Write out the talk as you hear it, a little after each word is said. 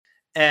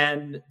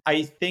And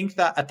I think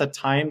that at the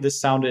time,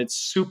 this sounded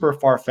super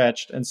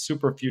far-fetched and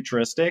super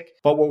futuristic.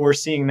 But what we're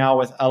seeing now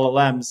with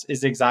LLMs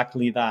is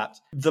exactly that.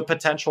 The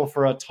potential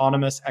for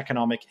autonomous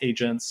economic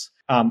agents,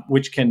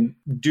 which can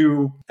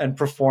do and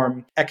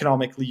perform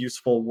economically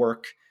useful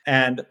work.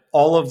 And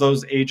all of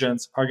those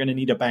agents are going to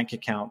need a bank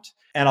account.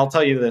 And I'll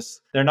tell you this,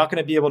 they're not going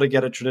to be able to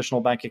get a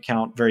traditional bank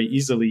account very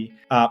easily,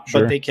 Sure.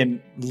 but they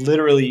can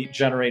literally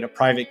generate a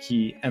private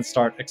key and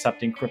start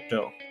accepting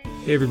crypto.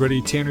 Hey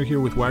everybody, Tanner here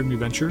with Wagner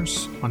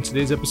Ventures. On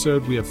today's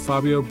episode, we have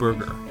Fabio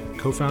Berger,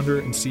 co-founder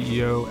and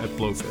CEO at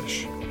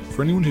Blowfish.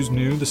 For anyone who's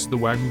new, this is the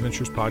Wagner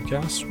Ventures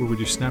podcast, where we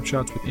do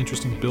snapshots with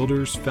interesting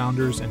builders,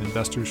 founders, and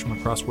investors from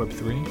across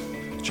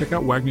Web3. Check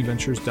out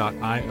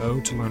wagnerventures.io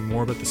to learn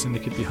more about the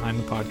syndicate behind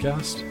the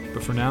podcast.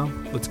 But for now,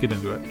 let's get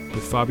into it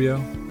with Fabio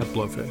at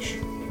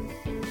Blowfish.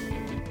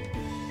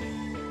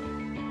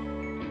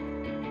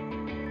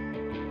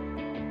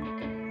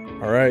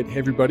 All right. Hey,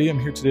 everybody. I'm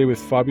here today with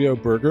Fabio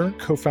Berger,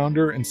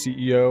 co-founder and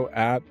CEO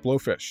at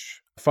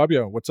Blowfish.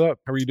 Fabio, what's up?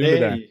 How are you doing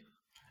today?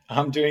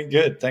 I'm doing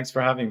good. Thanks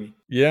for having me.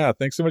 Yeah.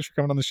 Thanks so much for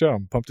coming on the show.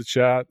 I'm pumped to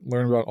chat,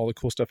 learn about all the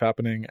cool stuff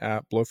happening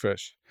at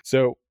Blowfish.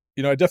 So,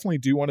 I definitely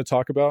do want to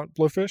talk about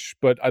Blowfish,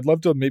 but I'd love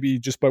to maybe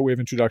just by way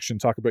of introduction,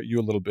 talk about you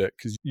a little bit,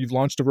 because you've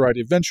launched a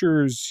variety of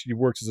ventures. You've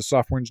worked as a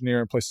software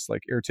engineer in places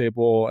like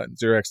Airtable and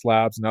 0x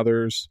Labs and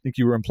others. I think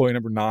you were employee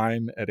number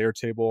 9 at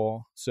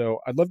Airtable. So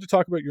I'd love to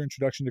talk about your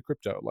introduction to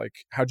crypto. Like,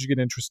 how'd you get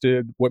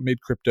interested? What made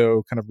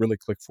crypto kind of really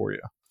click for you?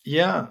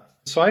 Yeah.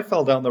 So I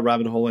fell down the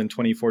rabbit hole in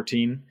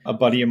 2014. A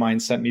buddy of mine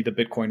sent me the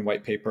Bitcoin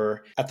white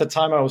paper. At the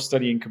time, I was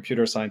studying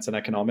computer science and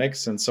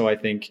economics. And so I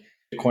think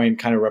Bitcoin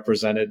kind of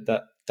represented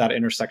that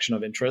intersection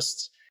of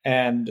interests.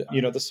 And,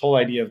 this whole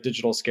idea of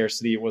digital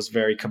scarcity was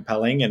very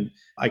compelling. And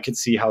I could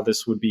see how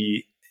this would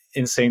be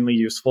insanely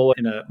useful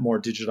in a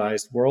more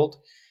digitized world.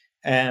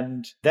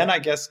 And then I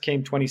guess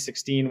came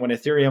 2016 when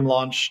Ethereum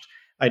launched.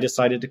 I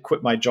decided to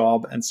quit my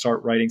job and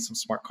start writing some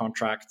smart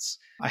contracts.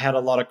 I had a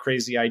lot of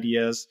crazy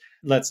ideas.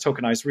 Let's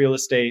tokenize real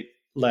estate.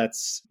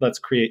 Let's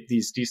create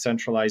these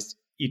decentralized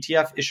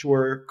ETF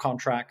issuer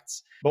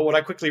contracts. But what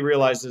I quickly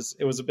realized is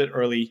it was a bit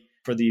early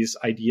for these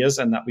ideas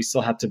and that we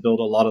still had to build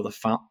a lot of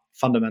the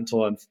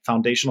fundamental and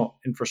foundational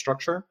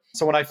infrastructure.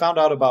 So when I found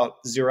out about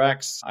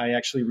 0x, I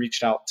actually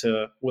reached out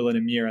to Will and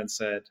Amir and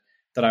said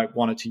that I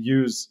wanted to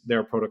use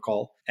their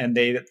protocol. And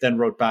they then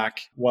wrote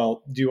back,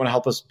 well, do you want to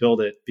help us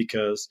build it?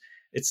 Because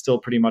it's still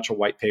pretty much a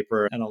white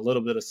paper and a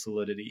little bit of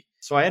solidity.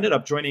 So I ended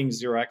up joining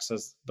 0x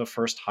as the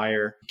first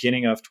hire,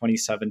 beginning of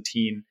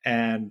 2017,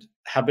 and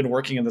have been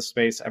working in the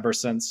space ever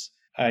since.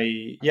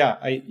 I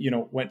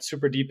went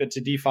super deep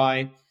into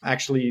DeFi,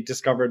 actually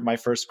discovered my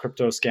first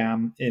crypto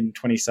scam in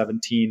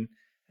 2017,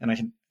 and I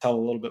can tell a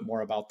little bit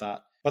more about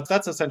that. But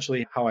that's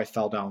essentially how I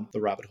fell down the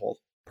rabbit hole.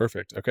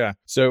 Perfect. Okay.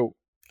 So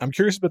I'm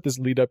curious about this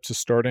lead up to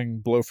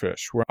starting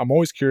Blowfish, where I'm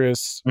always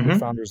curious with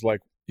founders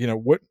like,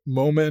 what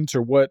moment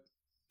or what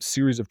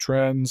series of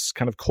trends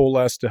kind of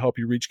coalesce to help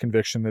you reach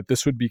conviction that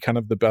this would be kind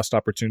of the best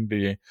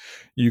opportunity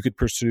you could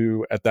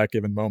pursue at that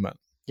given moment?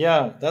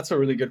 Yeah, that's a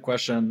really good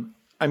question.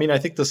 I mean, I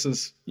think this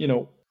is,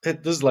 this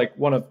is like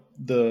one of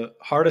the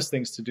hardest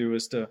things to do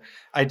is to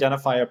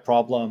identify a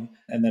problem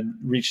and then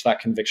reach that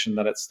conviction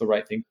that it's the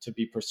right thing to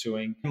be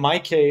pursuing. In my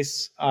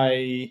case,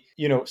 I,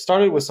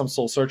 started with some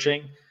soul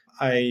searching.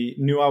 I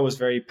knew I was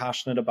very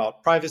passionate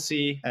about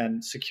privacy,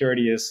 and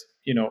security is,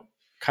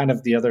 kind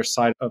of the other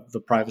side of the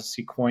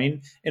privacy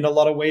coin. In a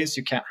lot of ways,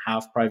 you can't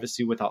have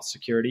privacy without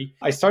security.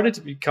 I started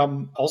to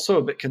become also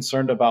a bit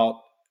concerned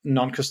about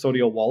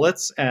non-custodial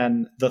wallets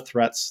and the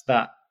threats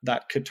that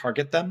could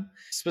target them.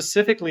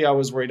 Specifically, I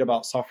was worried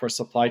about software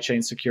supply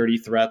chain security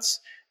threats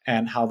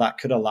and how that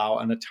could allow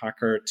an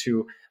attacker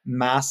to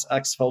mass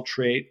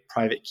exfiltrate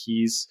private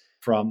keys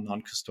from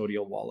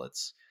non-custodial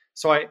wallets.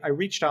 So I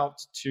reached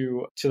out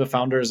to the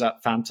founders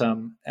at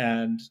Phantom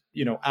and,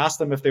 asked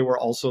them if they were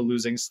also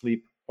losing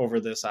sleep over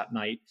this at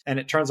night. And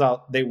it turns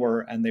out they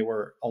were, and they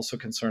were also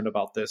concerned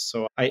about this.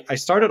 So I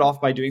started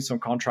off by doing some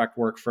contract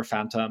work for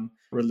Phantom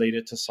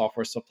related to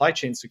software supply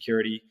chain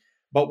security.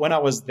 But when I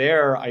was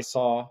there, I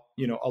saw,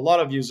 a lot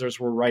of users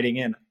were writing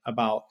in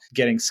about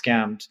getting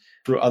scammed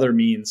through other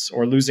means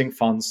or losing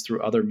funds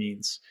through other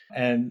means.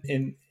 And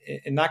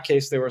in that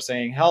case, they were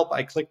saying, help,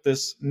 I clicked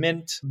this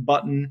mint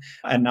button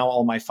and now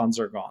all my funds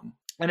are gone.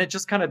 And it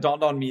just kind of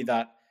dawned on me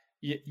that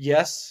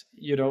yes,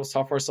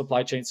 software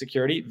supply chain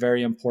security,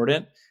 very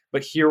important.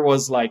 But here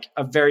was like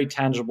a very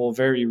tangible,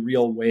 very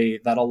real way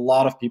that a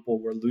lot of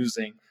people were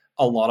losing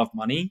a lot of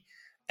money.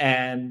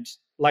 And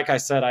like I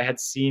said, I had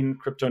seen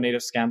crypto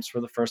native scams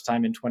for the first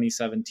time in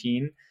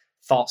 2017,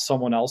 thought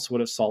someone else would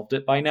have solved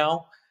it by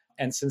now.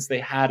 And since they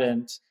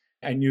hadn't,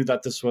 I knew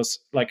that this was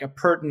like a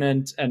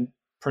pertinent and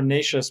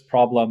pernicious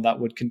problem that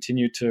would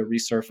continue to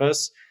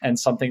resurface and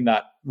something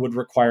that would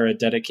require a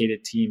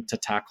dedicated team to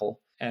tackle.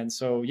 And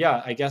so,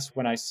 yeah, I guess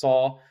when I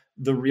saw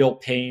the real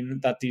pain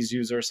that these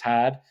users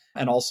had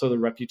and also the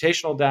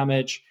reputational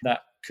damage that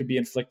could be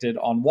inflicted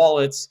on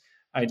wallets,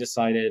 I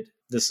decided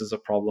this is a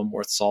problem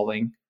worth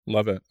solving.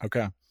 Love it.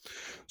 Okay.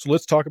 So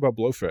let's talk about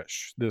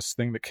Blowfish, this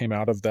thing that came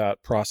out of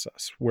that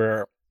process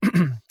where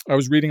I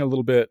was reading a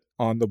little bit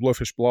on the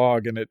Blowfish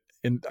blog, and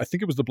I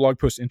think it was the blog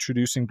post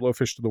introducing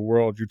Blowfish to the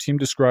world. Your team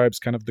describes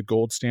kind of the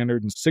gold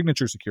standard in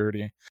signature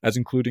security as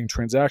including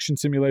transaction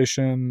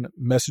simulation,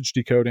 message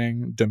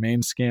decoding,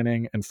 domain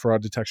scanning, and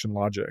fraud detection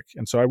logic.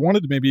 And so I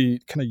wanted to maybe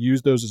kind of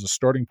use those as a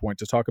starting point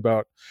to talk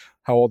about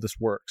how all this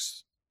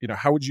works.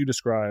 How would you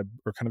describe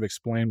or kind of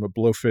explain what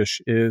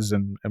Blowfish is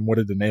and what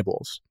it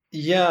enables?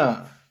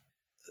 Yeah.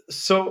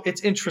 So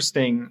it's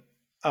interesting.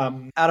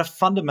 At a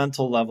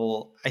fundamental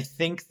level, I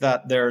think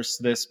that there's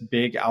this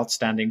big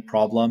outstanding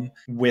problem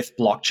with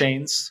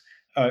blockchains,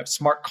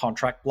 smart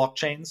contract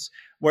blockchains,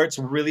 where it's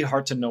really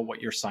hard to know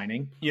what you're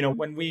signing.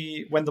 When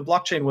the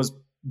blockchain was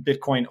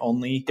Bitcoin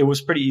only, it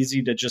was pretty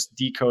easy to just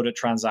decode a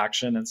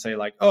transaction and say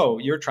like, oh,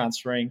 you're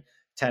transferring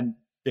 10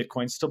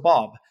 Bitcoins to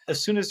Bob.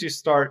 As soon as you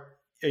start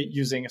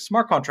using a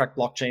smart contract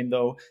blockchain,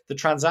 though, the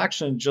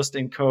transaction just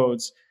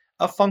encodes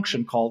a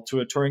function call to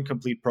a Turing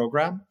complete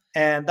program.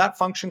 And that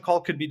function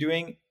call could be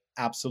doing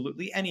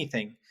absolutely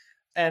anything.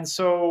 And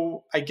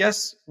so I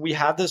guess we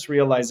had this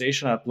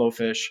realization at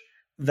Blowfish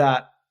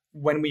that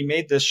when we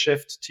made this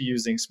shift to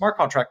using smart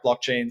contract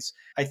blockchains,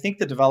 I think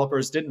the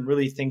developers didn't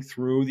really think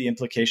through the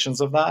implications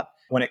of that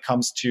when it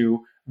comes to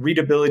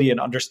readability and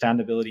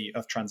understandability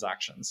of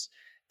transactions.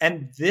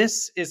 And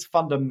this is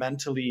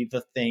fundamentally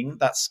the thing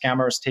that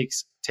scammers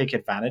take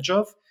advantage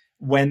of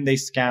when they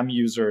scam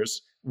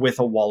users with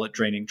a wallet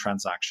draining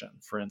transaction,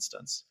 for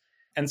instance.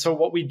 And so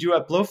what we do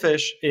at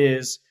Blowfish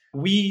is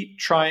we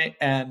try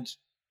and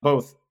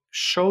both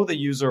show the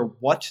user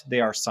what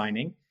they are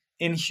signing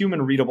in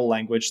human readable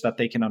language that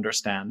they can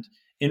understand,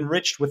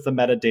 enriched with the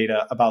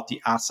metadata about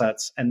the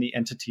assets and the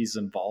entities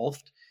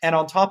involved. And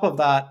on top of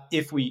that,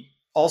 if we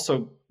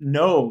also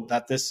know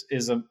that this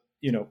is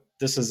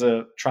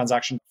a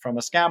transaction from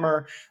a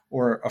scammer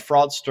or a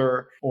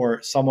fraudster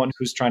or someone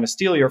who's trying to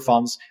steal your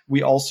funds,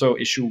 we also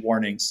issue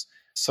warnings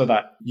so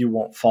that you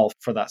won't fall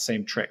for that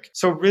same trick.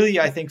 So really,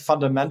 I think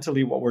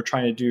fundamentally what we're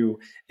trying to do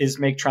is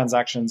make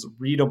transactions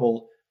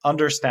readable,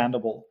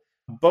 understandable,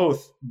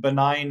 both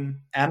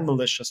benign and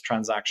malicious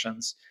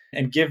transactions,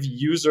 and give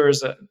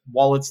users,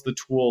 wallets, the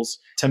tools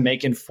to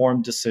make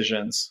informed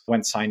decisions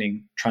when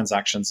signing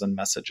transactions and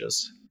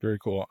messages. Very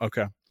cool.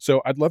 Okay.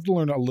 So I'd love to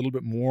learn a little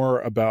bit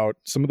more about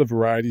some of the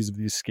varieties of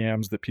these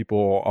scams that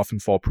people often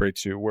fall prey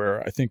to,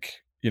 where I think,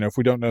 if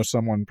we don't know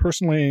someone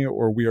personally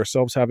or we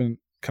ourselves haven't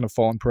kind of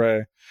fallen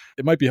prey,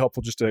 it might be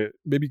helpful just to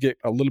maybe get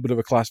a little bit of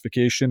a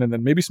classification and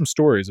then maybe some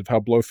stories of how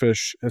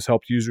Blowfish has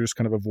helped users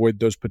kind of avoid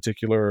those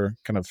particular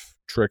kind of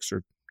tricks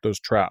or those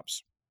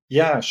traps.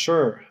 Yeah,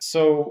 sure.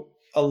 So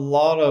a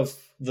lot of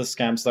the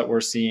scams that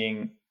we're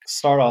seeing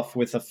start off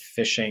with a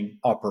phishing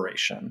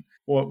operation.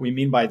 What we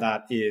mean by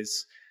that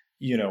is,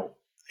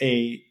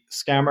 a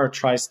scammer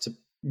tries to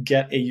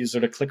get a user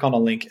to click on a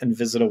link and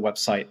visit a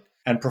website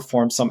and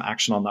perform some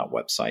action on that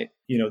website.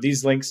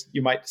 These links,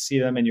 you might see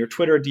them in your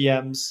Twitter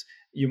DMs,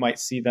 you might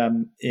see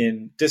them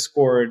in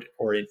Discord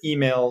or in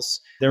emails.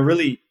 They're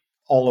really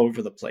all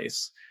over the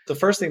place. The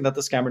first thing that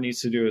the scammer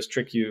needs to do is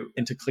trick you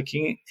into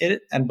clicking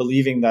it and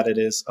believing that it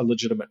is a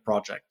legitimate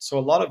project. So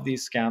a lot of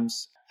these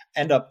scams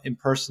end up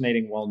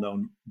impersonating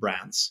well-known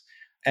brands.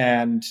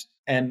 And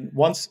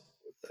once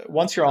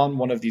you're on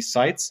one of these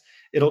sites,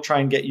 it'll try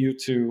and get you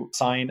to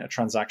sign a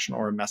transaction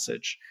or a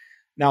message.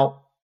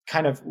 Now,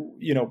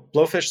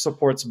 Blowfish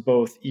supports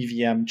both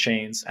EVM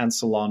chains and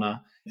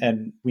Solana,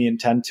 and we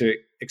intend to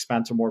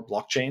expand to more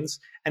blockchains.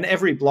 And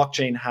every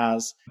blockchain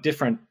has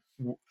different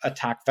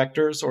attack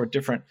vectors or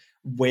different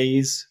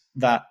ways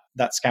that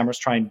scammers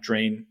try and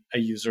drain a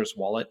user's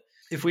wallet.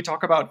 If we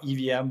talk about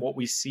EVM, what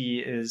we see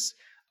is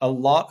a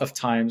lot of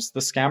times the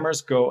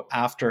scammers go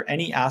after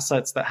any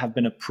assets that have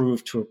been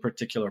approved to a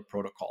particular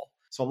protocol.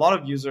 So a lot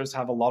of users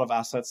have a lot of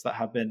assets that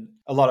have been,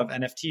 a lot of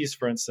NFTs,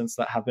 for instance,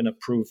 that have been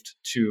approved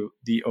to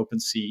the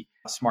OpenSea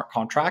smart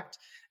contract.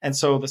 And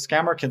so the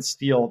scammer can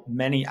steal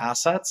many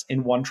assets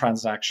in one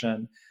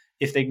transaction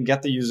if they can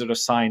get the user to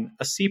sign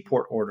a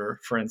seaport order,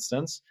 for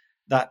instance,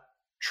 that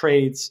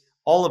trades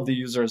all of the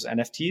user's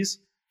NFTs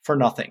for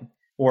nothing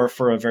or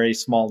for a very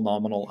small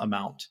nominal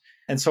amount.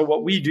 And so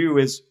what we do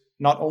is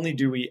not only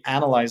do we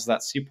analyze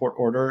that seaport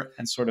order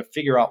and sort of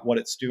figure out what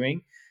it's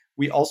doing,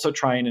 we also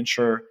try and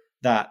ensure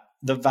that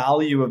the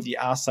value of the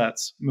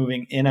assets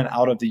moving in and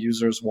out of the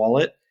user's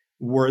wallet,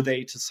 were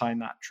they to sign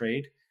that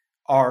trade,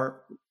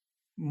 are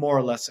more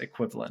or less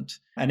equivalent.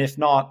 And if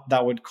not,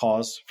 that would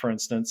cause, for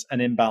instance,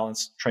 an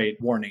imbalanced trade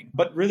warning.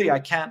 But really, I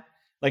can't,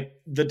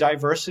 the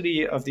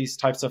diversity of these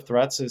types of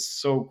threats is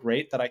so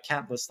great that I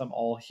can't list them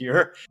all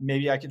here.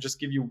 Maybe I could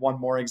just give you one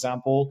more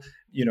example.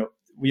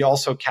 We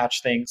also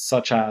catch things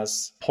such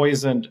as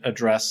poisoned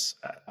address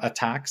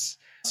attacks.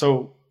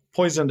 So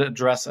poisoned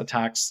address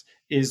attacks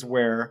is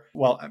where,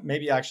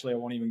 maybe actually I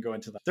won't even go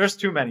into that. There's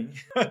too many.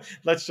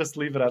 Let's just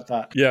leave it at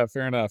that. Yeah,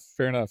 fair enough.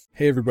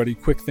 Hey, everybody,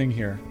 quick thing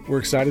here. We're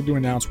excited to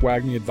announce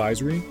WAGMI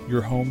Advisory,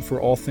 your home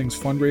for all things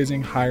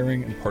fundraising,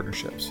 hiring, and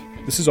partnerships.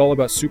 This is all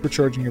about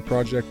supercharging your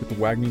project with the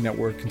WAGMI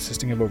network,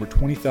 consisting of over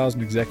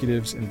 20,000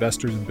 executives,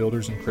 investors, and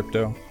builders in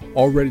crypto,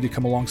 all ready to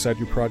come alongside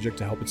your project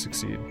to help it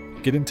succeed.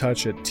 Get in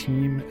touch at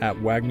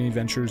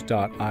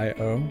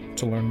team@wagmiventures.io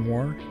to learn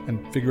more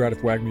and figure out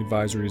if WAGMI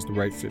Advisory is the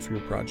right fit for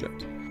your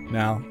project.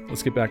 Now,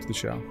 let's get back to the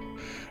show.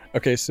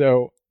 Okay,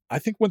 so I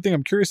think one thing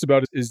I'm curious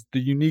about is the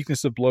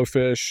uniqueness of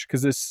Blowfish,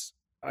 because this,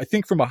 I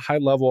think from a high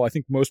level, I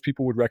think most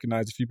people would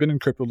recognize, if you've been in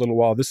crypto a little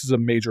while, this is a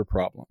major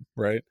problem,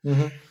 right?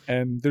 Mm-hmm.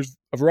 And there's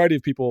a variety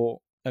of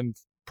people and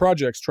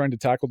projects trying to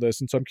tackle this.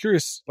 And so I'm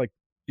curious,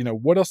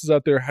 what else is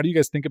out there? How do you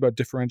guys think about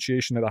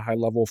differentiation at a high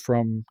level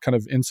from kind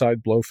of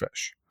inside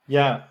Blowfish?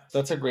 Yeah,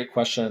 that's a great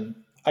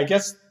question. I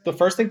guess the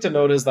first thing to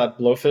note is that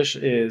Blowfish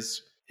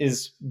is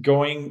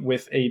going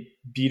with a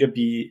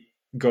B2B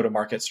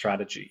go-to-market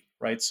strategy,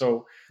 right?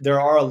 So there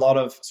are a lot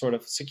of sort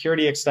of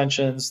security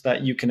extensions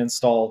that you can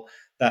install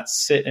that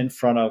sit in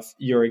front of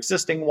your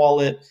existing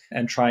wallet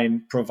and try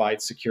and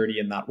provide security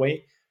in that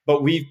way.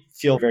 But we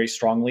feel very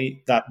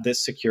strongly that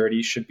this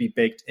security should be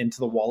baked into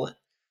the wallet,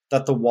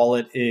 that the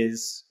wallet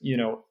is,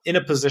 in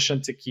a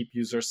position to keep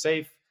users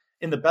safe,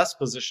 in the best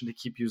position to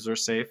keep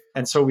users safe.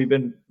 And so we've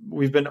been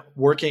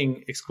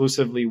working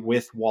exclusively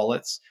with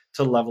wallets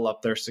to level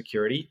up their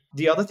security.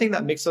 The other thing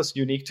that makes us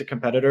unique to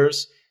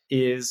competitors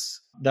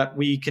is that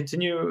we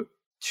continue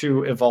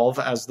to evolve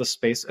as the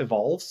space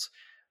evolves.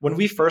 When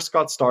we first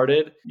got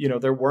started,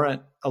 there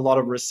weren't a lot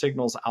of risk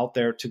signals out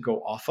there to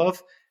go off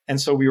of.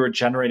 And so we were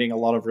generating a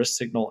lot of risk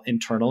signal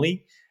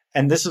internally.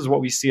 And this is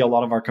what we see a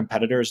lot of our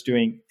competitors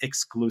doing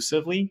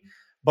exclusively.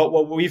 But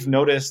what we've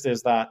noticed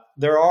is that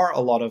there are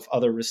a lot of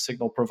other risk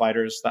signal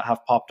providers that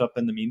have popped up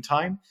in the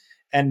meantime.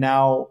 And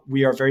now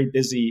we are very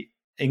busy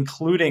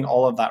including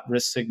all of that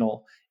risk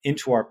signal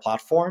into our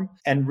platform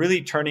and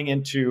really turning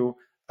into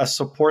a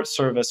support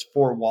service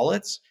for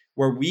wallets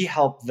where we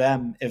help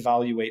them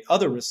evaluate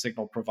other risk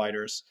signal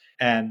providers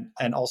and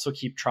also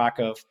keep track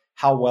of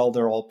how well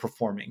they're all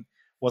performing.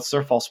 What's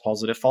their false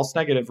positive, false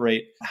negative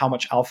rate? How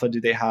much alpha do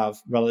they have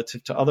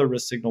relative to other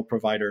risk signal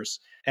providers?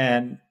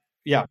 And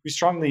yeah, we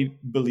strongly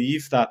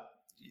believe that,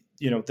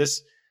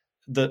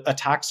 the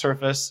attack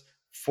surface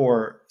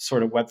for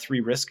sort of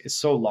Web3 risk is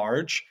so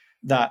large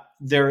that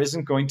there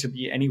isn't going to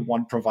be any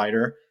one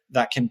provider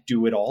that can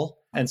do it all.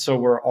 And so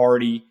we're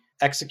already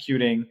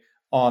executing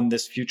on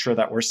this future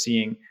that we're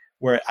seeing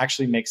where it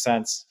actually makes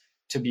sense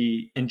to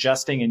be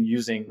ingesting and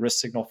using risk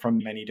signal from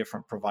many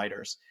different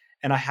providers.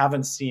 And I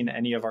haven't seen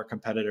any of our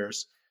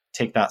competitors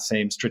take that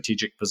same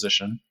strategic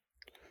position.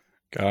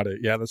 Got it.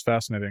 Yeah, that's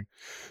fascinating.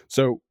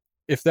 So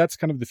if that's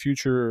kind of the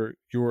future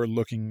you're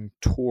looking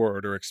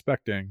toward or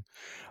expecting,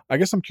 I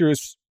guess I'm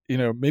curious,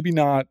 maybe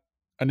not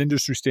an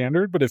industry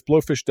standard, but if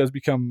Blowfish does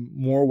become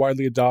more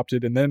widely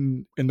adopted and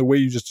then in the way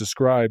you just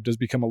described does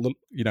become a little,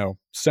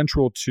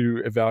 central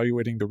to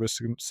evaluating the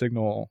risk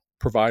signal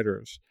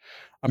providers,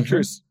 I'm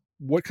curious,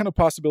 what kind of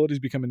possibilities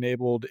become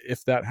enabled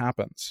if that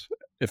happens,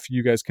 if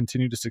you guys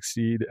continue to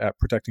succeed at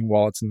protecting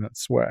wallets in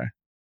this way?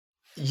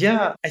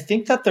 Yeah, I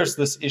think that there's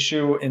this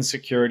issue in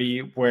security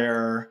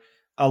where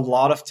a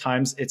lot of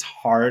times it's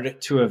hard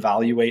to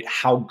evaluate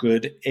how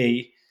good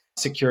a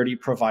security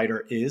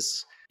provider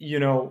is.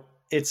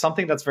 It's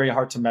something that's very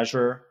hard to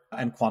measure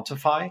and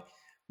quantify.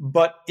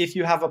 But if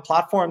you have a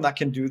platform that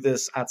can do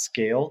this at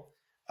scale,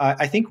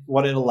 I think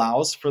what it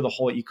allows for the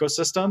whole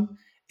ecosystem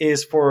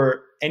is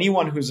for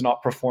anyone who's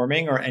not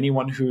performing or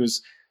anyone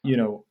who's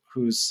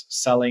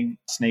selling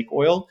snake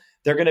oil,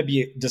 they're going to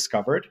be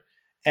discovered.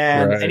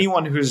 And Right.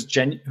 anyone who's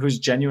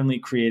genuinely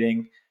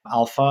creating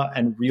alpha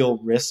and real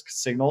risk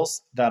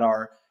signals that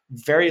are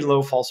very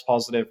low false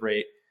positive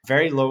rate,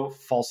 very low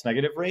false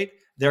negative rate,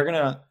 they're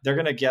gonna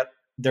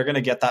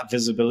get that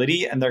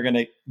visibility and they're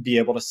gonna be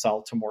able to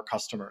sell to more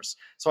customers.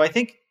 So I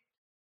think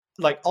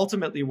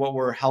ultimately what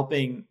we're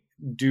helping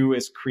do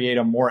is create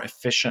a more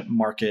efficient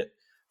market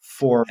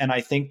and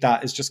I think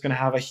that is just going to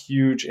have a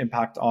huge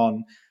impact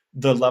on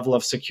the level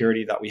of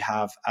security that we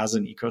have as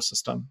an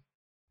ecosystem.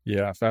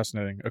 Yeah,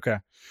 fascinating. Okay.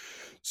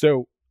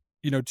 So,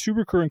 two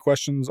recurring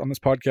questions on this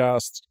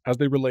podcast as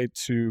they relate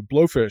to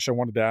Blowfish, I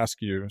wanted to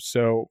ask you.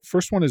 So,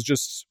 first one is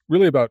just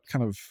really about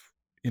kind of,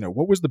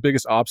 what was the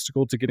biggest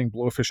obstacle to getting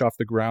Blowfish off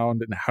the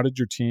ground and how did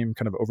your team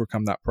kind of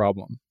overcome that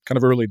problem? Kind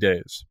of early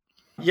days.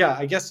 Yeah,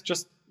 I guess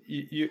just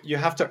you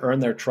have to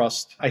earn their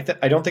trust. I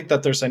don't think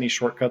that there's any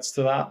shortcuts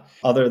to that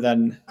other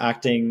than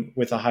acting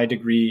with a high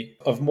degree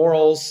of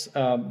morals,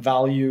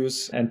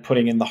 values, and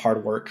putting in the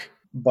hard work.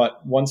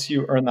 But once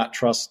you earn that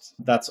trust,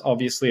 that's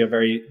obviously a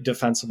very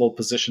defensible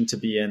position to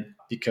be in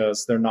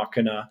because they're not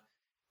going to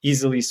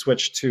easily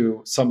switch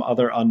to some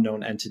other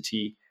unknown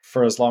entity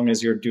for as long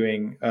as you're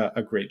doing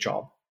a great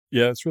job.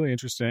 Yeah, it's really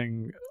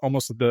interesting.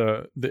 Almost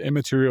the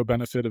immaterial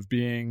benefit of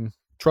being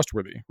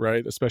trustworthy,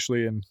 right?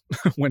 Especially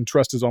when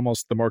trust is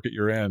almost the market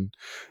you're in,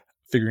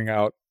 figuring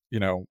out,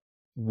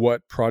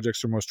 what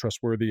projects are most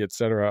trustworthy, et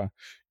cetera.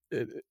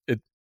 It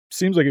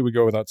seems like it would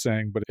go without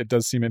saying, but it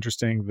does seem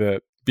interesting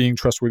that being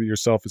trustworthy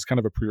yourself is kind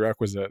of a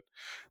prerequisite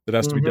that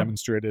has to be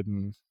demonstrated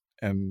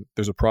and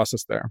there's a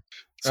process there.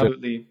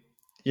 Absolutely.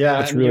 Yeah,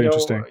 That's and really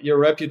interesting. your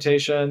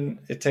reputation,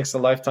 it takes a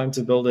lifetime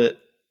to build it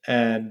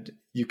and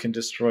you can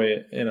destroy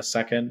it in a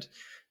second.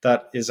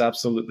 That is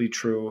absolutely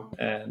true.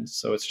 And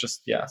so it's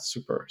just, yeah,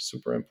 super,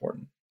 super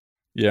important.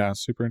 Yeah,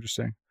 super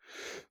interesting.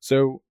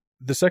 So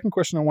the second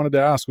question I wanted to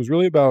ask was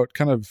really about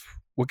kind of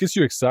what gets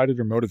you excited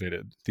or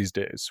motivated these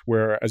days,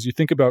 where as you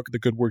think about the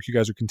good work you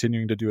guys are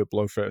continuing to do at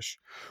Blowfish,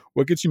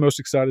 what gets you most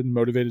excited and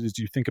motivated as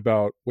you think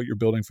about what you're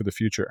building for the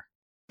future?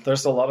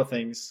 There's a lot of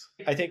things.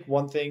 I think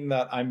one thing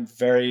that I'm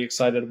very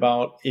excited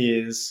about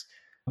is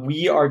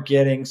we are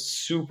getting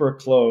super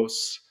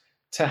close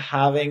to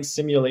having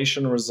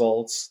simulation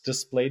results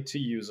displayed to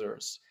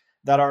users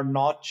that are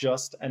not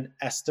just an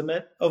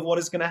estimate of what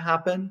is going to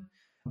happen,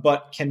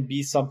 but can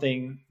be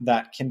something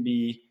that can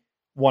be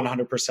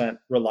 100%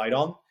 relied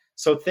on.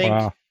 So think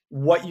Wow,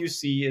 what you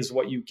see is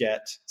what you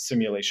get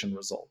simulation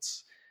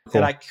results. And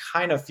cool. I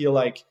kind of feel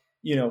like,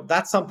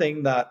 that's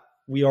something that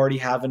we already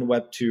have in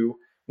Web 2.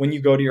 When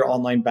you go to your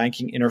online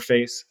banking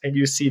interface and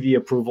you see the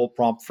approval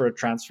prompt for a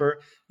transfer,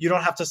 you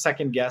don't have to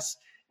second guess,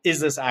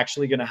 is this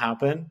actually going to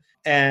happen?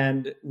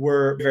 And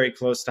we're very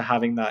close to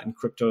having that in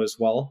crypto as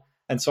well.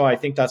 And so I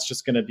think that's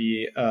just going to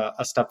be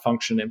a step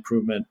function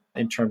improvement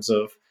in terms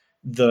of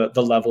the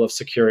level of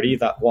security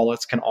that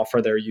wallets can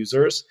offer their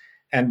users.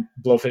 And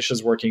Blowfish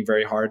is working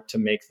very hard to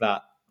make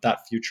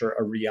that future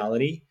a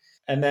reality.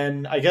 And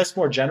then I guess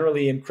more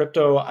generally in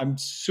crypto, I'm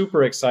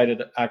super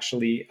excited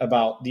actually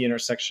about the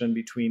intersection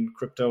between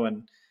crypto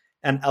and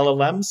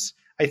LLMs.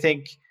 I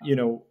think,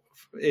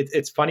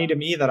 it's funny to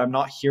me that I'm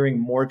not hearing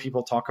more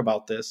people talk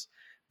about this,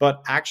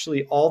 but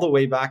actually all the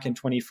way back in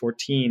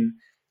 2014,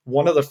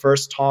 one of the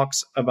first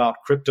talks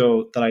about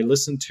crypto that I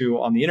listened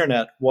to on the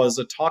internet was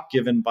a talk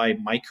given by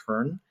Mike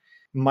Hearn.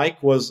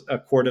 Mike was a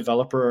core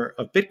developer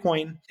of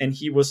Bitcoin, and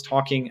he was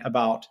talking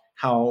about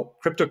how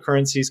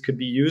cryptocurrencies could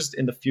be used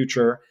in the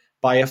future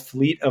by a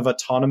fleet of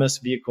autonomous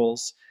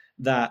vehicles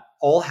that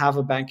all have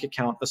a bank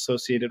account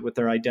associated with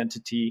their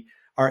identity,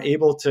 are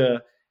able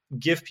to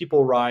give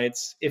people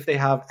rides. If they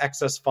have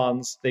excess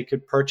funds, they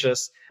could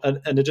purchase an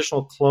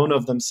additional clone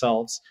of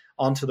themselves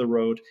onto the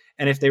road.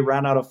 And if they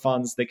ran out of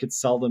funds, they could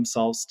sell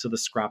themselves to the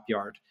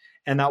scrapyard.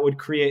 And that would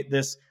create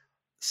this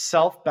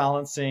self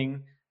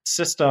balancing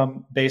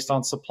system based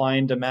on supply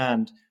and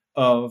demand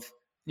of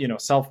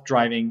self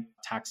driving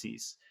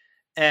taxis.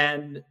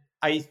 And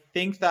I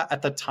think that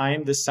at the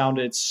time this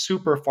sounded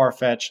super far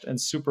fetched and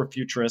super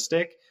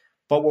futuristic.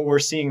 But what we're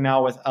seeing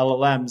now with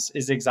LLMs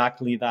is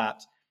exactly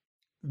that,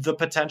 the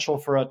potential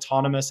for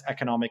autonomous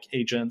economic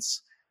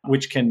agents,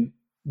 which can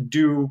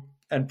do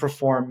and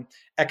perform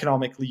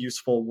economically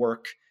useful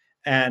work.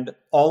 And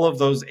all of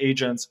those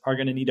agents are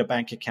going to need a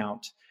bank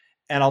account.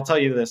 And I'll tell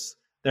you this,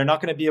 they're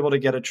not going to be able to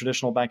get a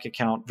traditional bank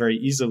account very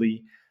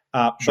easily,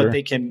 but Sure.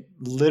 they can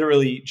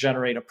literally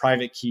generate a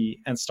private key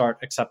and start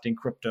accepting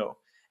crypto.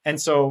 And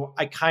so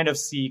I kind of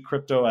see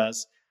crypto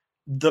as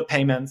the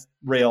payment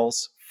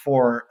rails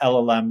for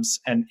LLMs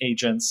and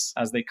agents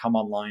as they come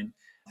online.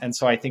 And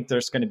so I think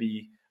there's going to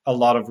be a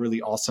lot of really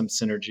awesome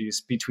synergies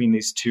between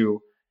these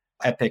two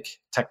epic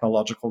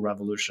technological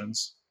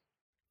revolutions.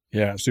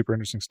 Yeah, super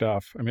interesting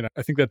stuff. I mean,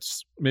 I think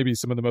that's maybe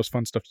some of the most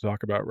fun stuff to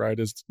talk about, right?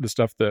 Is the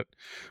stuff that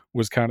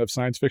was kind of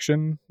science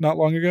fiction not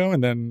long ago,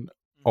 and then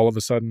all of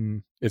a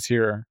sudden it's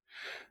here.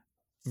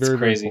 It's Very,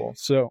 very crazy. cool.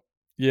 So,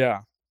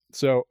 yeah.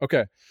 So,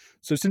 okay.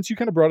 So, since you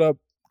kind of brought up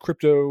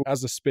crypto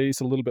as a space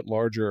a little bit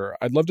larger,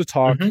 I'd love to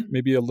talk Mm-hmm.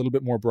 maybe a little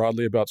bit more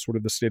broadly about sort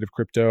of the state of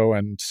crypto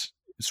and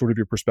sort of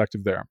your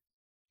perspective there.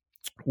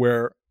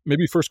 Where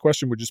maybe first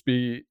question would just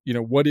be,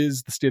 what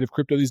is the state of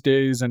crypto these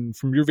days? And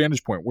from your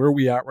vantage point, where are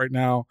we at right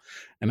now?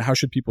 And how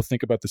should people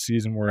think about the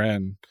season we're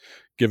in,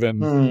 given,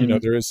 Hmm.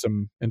 there is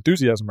some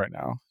enthusiasm right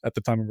now at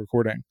the time of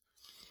recording?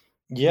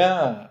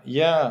 Yeah,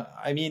 yeah.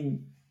 I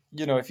mean,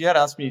 if you had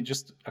asked me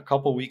just a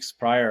couple weeks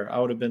prior, I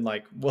would have been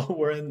like, "Well,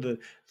 we're in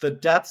the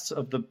depths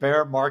of the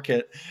bear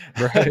market,"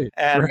 Right.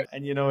 and Right.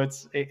 and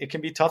it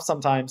can be tough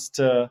sometimes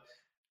to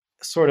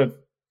sort of,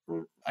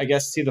 I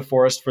guess, see the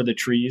forest for the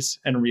trees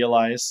and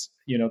realize,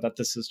 that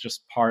this is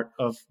just part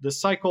of the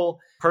cycle.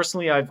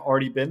 Personally, I've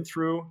already been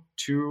through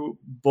two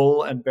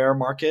bull and bear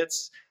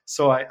markets,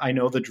 so I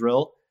know the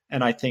drill,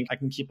 and I think I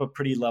can keep a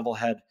pretty level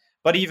head.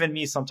 But even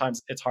me,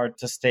 sometimes it's hard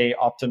to stay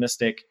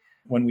optimistic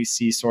when we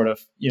see sort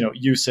of,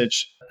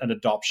 usage and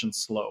adoption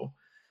slow.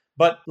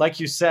 But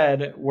like you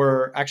said,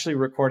 we're actually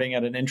recording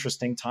at an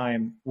interesting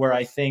time where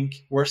I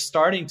think we're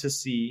starting to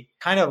see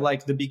kind of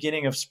like the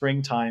beginning of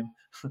springtime.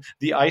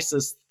 The ice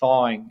is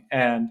thawing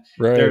and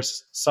Right.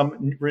 there's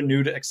some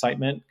renewed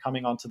excitement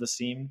coming onto the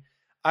scene.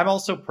 I'm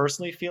also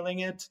personally feeling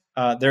it.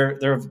 There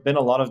have been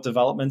a lot of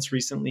developments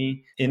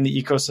recently in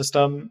the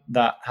ecosystem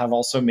that have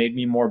also made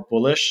me more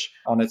bullish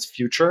on its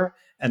future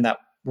and that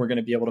we're going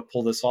to be able to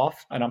pull this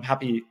off. And I'm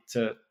happy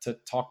to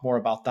talk more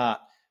about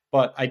that.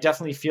 But I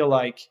definitely feel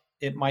like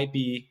we might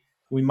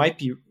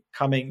be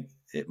coming,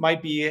 it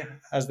might be,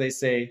 as they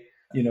say,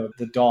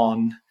 the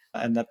dawn,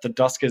 and that the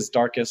dusk is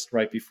darkest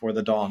right before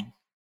the dawn.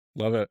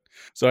 Love it.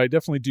 So I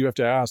definitely do have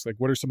to ask, like,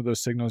 what are some of those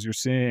signals you're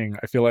seeing?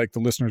 I feel like the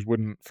listeners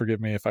wouldn't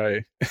forgive me if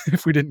I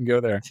if we didn't go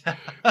there.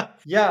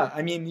 Yeah,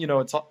 I mean,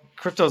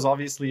 crypto is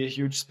obviously a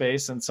huge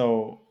space, and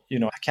so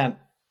I can't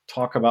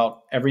talk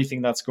about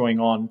everything that's going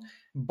on.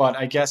 But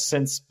I guess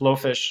since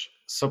Blowfish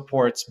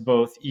supports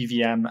both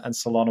EVM and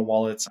Solana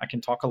wallets, I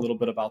can talk a little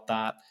bit about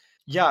that.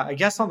 Yeah, I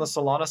guess on the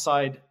Solana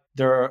side,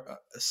 there are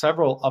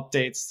several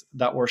updates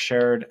that were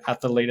shared at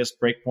the latest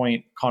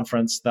Breakpoint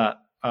conference that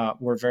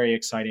were very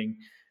exciting.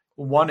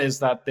 One is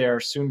that they're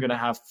soon going to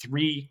have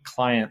 3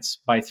 clients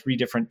by 3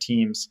 different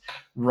teams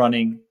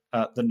running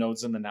the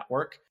nodes in the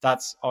network.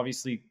 That's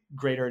obviously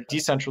greater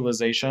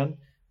decentralization,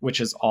 which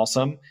is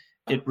awesome.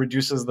 It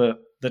reduces the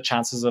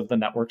chances of the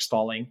network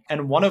stalling.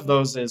 And one of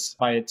those is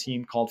by a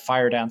team called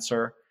Fire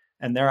Dancer.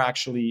 And they're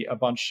actually a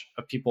bunch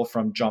of people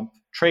from Jump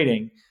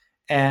Trading.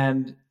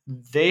 And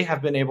they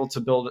have been able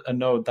to build a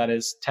node that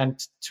is 10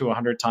 to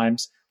 100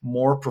 times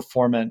more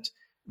performant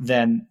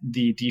than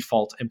the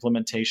default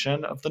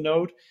implementation of the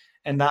node.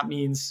 And that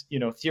means,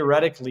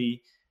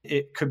 theoretically,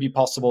 it could be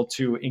possible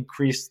to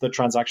increase the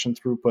transaction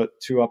throughput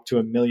to up to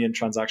 1 million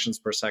transactions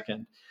per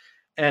second.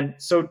 And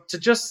so to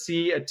just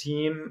see a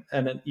team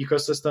and an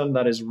ecosystem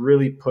that is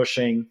really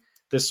pushing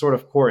this sort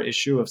of core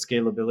issue of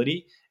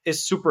scalability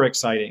is super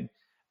exciting.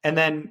 And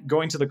then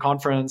going to the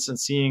conference and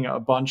seeing a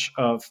bunch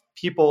of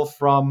people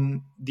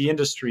from the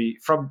industry,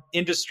 from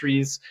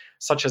industries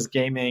such as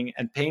gaming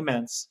and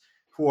payments,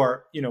 who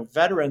are,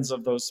 veterans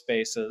of those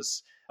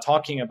spaces,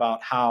 talking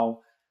about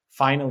how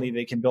finally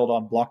they can build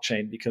on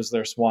blockchain because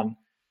there's blockchains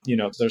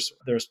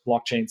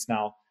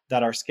now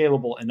that are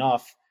scalable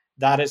enough.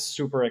 That is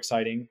super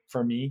exciting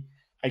for me.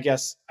 I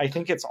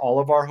think it's all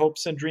of our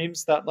hopes and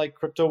dreams that like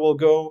crypto will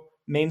go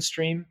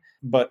mainstream.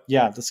 But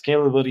yeah, the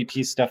scalability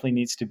piece definitely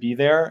needs to be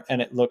there.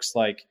 And it looks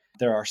like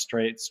there are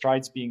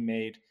strides being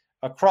made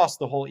across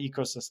the whole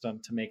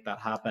ecosystem to make that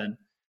happen.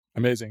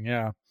 Amazing.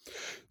 Yeah.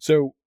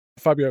 So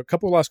Fabio, a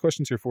couple of last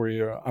questions here for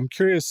you. I'm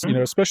curious,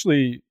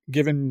 especially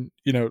given,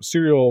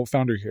 serial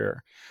founder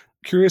here,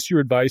 curious your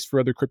advice for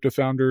other crypto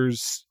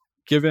founders,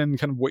 given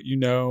kind of what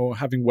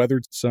having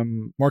weathered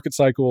some market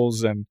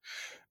cycles and,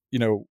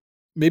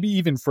 maybe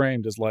even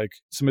framed as like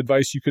some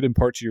advice you could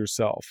impart to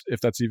yourself, if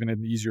that's even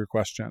an easier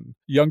question.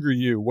 Younger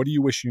you, what do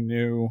you wish you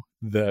knew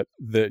that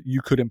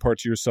you could impart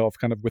to yourself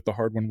kind of with the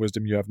hard-won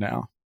wisdom you have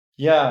now?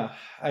 Yeah,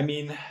 I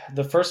mean,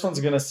 the first one's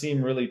going to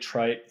seem really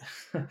trite.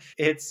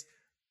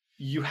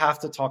 You have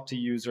to talk to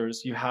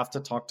users, you have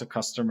to talk to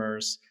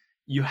customers,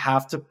 you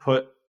have to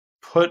put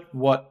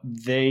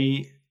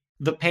the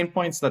pain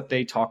points that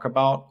they talk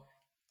about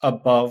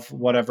above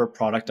whatever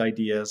product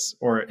ideas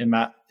or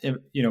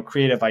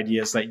creative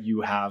ideas that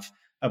you have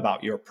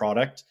about your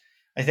product.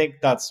 I think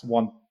that's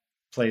one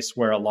place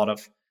where a lot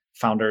of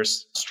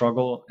founders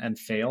struggle and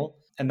fail,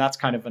 and that's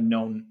kind of a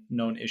known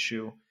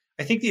issue.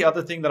 I think the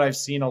other thing that I've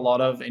seen a lot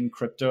of in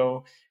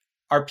crypto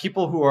are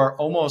people who are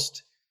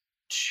almost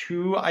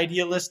too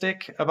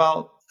idealistic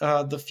about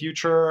the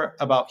future,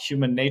 about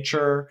human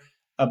nature,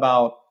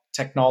 about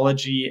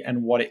technology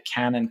and what it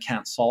can and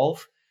can't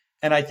solve.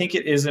 And I think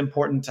it is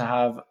important to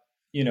have,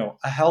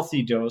 a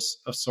healthy dose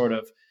of sort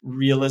of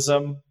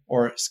realism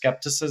or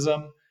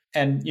skepticism.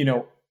 And,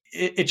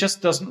 it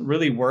just doesn't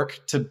really work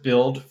to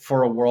build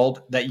for a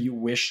world that you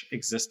wish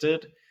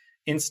existed.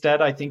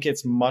 Instead, I think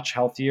it's much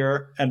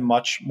healthier and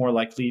much more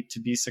likely to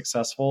be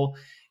successful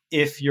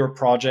if your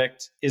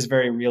project is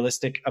very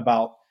realistic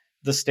about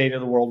the state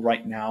of the world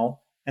right now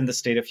and the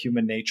state of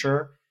human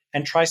nature,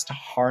 and tries to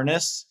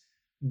harness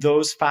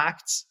those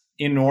facts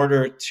in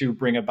order to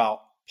bring about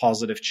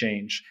positive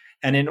change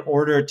and in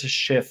order to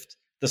shift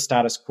the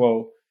status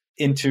quo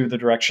into the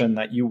direction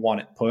that you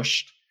want it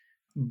pushed.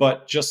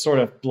 But just sort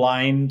of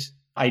blind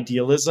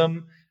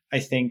idealism, I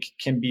think,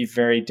 can be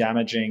very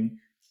damaging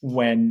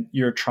when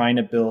you're trying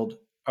to build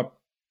a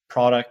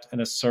product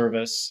and a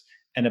service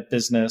and a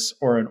business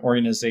or an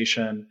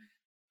organization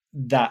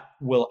that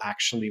will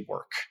actually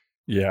work.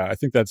 Yeah, I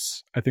think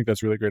that's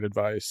really great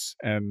advice.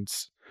 And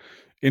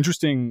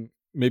interesting,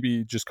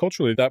 maybe just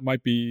culturally, that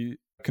might be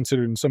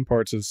considered in some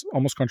parts as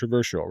almost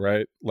controversial,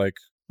 right? Like,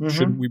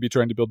 shouldn't we be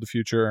trying to build the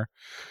future?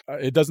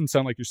 It doesn't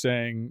sound like you're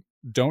saying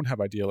don't have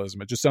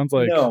idealism. It just sounds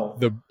like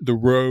the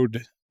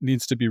road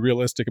needs to be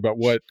realistic about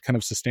what kind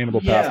of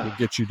sustainable path will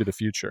get you to the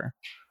future.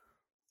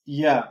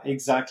 Yeah,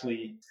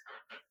 exactly.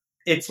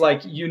 It's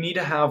like you need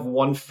to have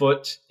one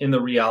foot in the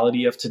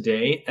reality of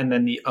today and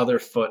then the other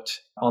foot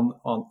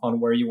on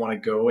where you want to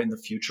go in the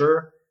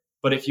future.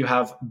 But if you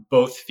have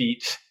both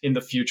feet in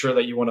the future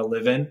that you want to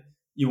live in,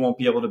 you won't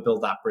be able to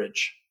build that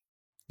bridge.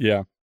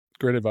 Yeah,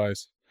 great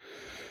advice.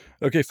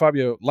 Okay,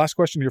 Fabio, last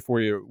question here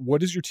for you.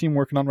 What is your team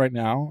working on right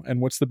now?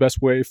 And what's the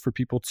best way for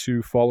people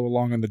to follow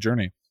along on the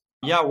journey?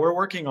 Yeah, we're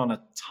working on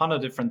a ton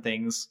of different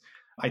things.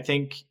 I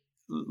think,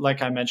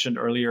 like I mentioned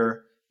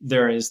earlier,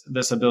 there is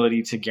this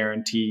ability to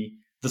guarantee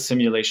the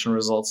simulation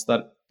results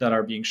that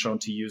are being shown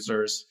to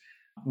users.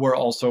 We're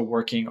also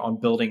working on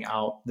building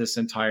out this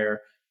entire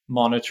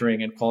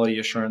monitoring and quality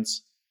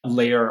assurance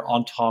layer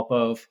on top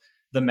of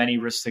the many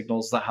risk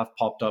signals that have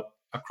popped up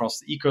across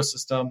the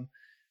ecosystem.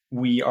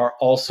 We are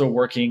also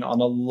working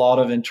on a lot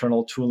of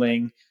internal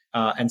tooling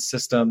and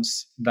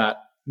systems that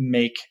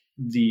make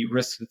the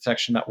risk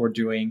detection that we're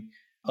doing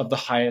of the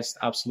highest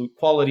absolute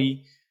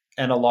quality.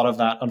 And a lot of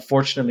that,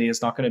 unfortunately,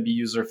 is not going to be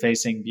user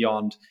facing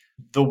beyond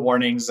the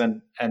warnings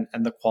and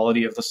the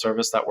quality of the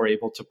service that we're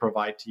able to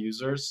provide to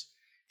users.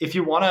 If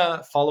you want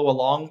to follow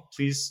along,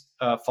 please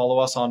follow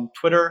us on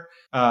Twitter.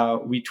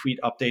 We tweet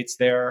updates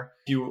there.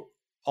 If you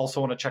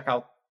also want to check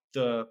out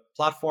the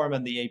platform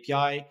and the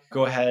API,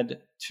 go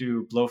ahead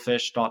to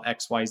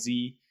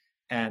blowfish.xyz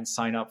and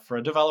sign up for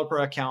a developer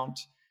account.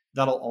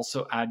 That'll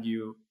also add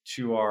you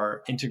to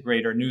our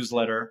integrator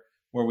newsletter,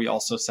 where we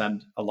also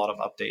send a lot of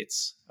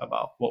updates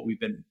about what we've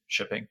been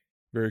shipping.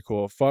 Very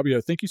cool. Fabio,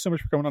 thank you so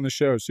much for coming on the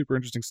show. Super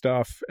interesting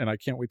stuff. And I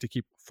can't wait to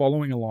keep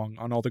following along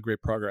on all the great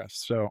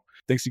progress. So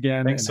thanks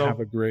again and have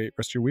a great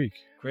rest of your week.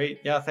 Great.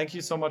 Yeah. Thank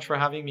you so much for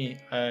having me.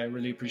 I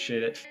really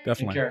appreciate it.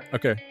 Definitely. Take care.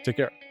 Okay. Take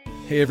care.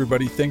 Hey,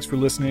 everybody. Thanks for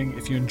listening.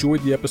 If you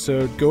enjoyed the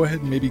episode, go ahead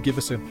and maybe give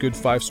us a good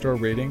 5-star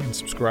rating and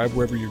subscribe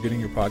wherever you're getting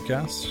your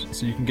podcasts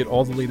so you can get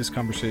all the latest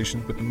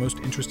conversations with the most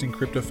interesting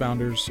crypto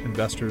founders,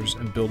 investors,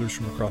 and builders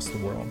from across the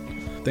world.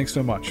 Thanks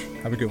so much.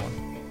 Have a good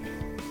one.